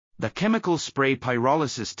The chemical spray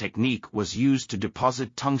pyrolysis technique was used to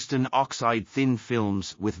deposit tungsten oxide thin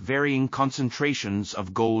films with varying concentrations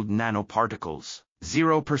of gold nanoparticles,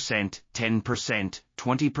 0%, 10%,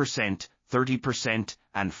 20%, 30%,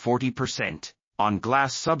 and 40%, on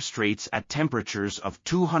glass substrates at temperatures of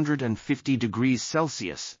 250 degrees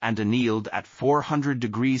Celsius and annealed at 400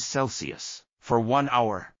 degrees Celsius, for 1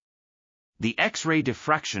 hour. The X-ray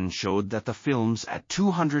diffraction showed that the films at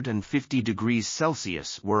 250 degrees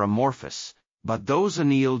Celsius were amorphous, but those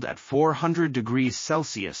annealed at 400 degrees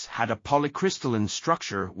Celsius had a polycrystalline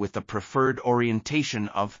structure with the preferred orientation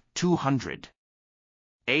of 200.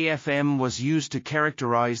 AFM was used to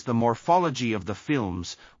characterize the morphology of the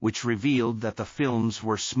films, which revealed that the films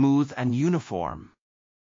were smooth and uniform.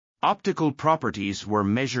 Optical properties were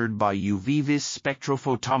measured by UV-vis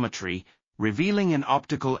spectrophotometry, revealing an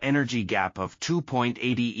optical energy gap of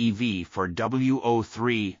 2.80 eV for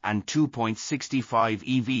WO3 and 2.65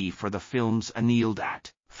 eV for the films annealed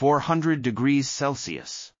at 400 degrees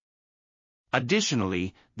Celsius.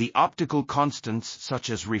 Additionally, the optical constants such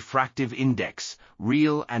as refractive index,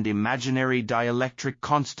 real and imaginary dielectric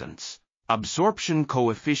constants, absorption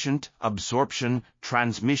coefficient, absorption,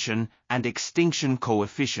 transmission, and extinction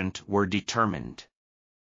coefficient were determined.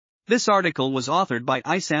 This article was authored by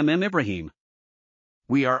Isam and Ibrahim.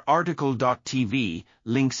 We are RTCLTV,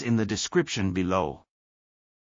 links in the description below.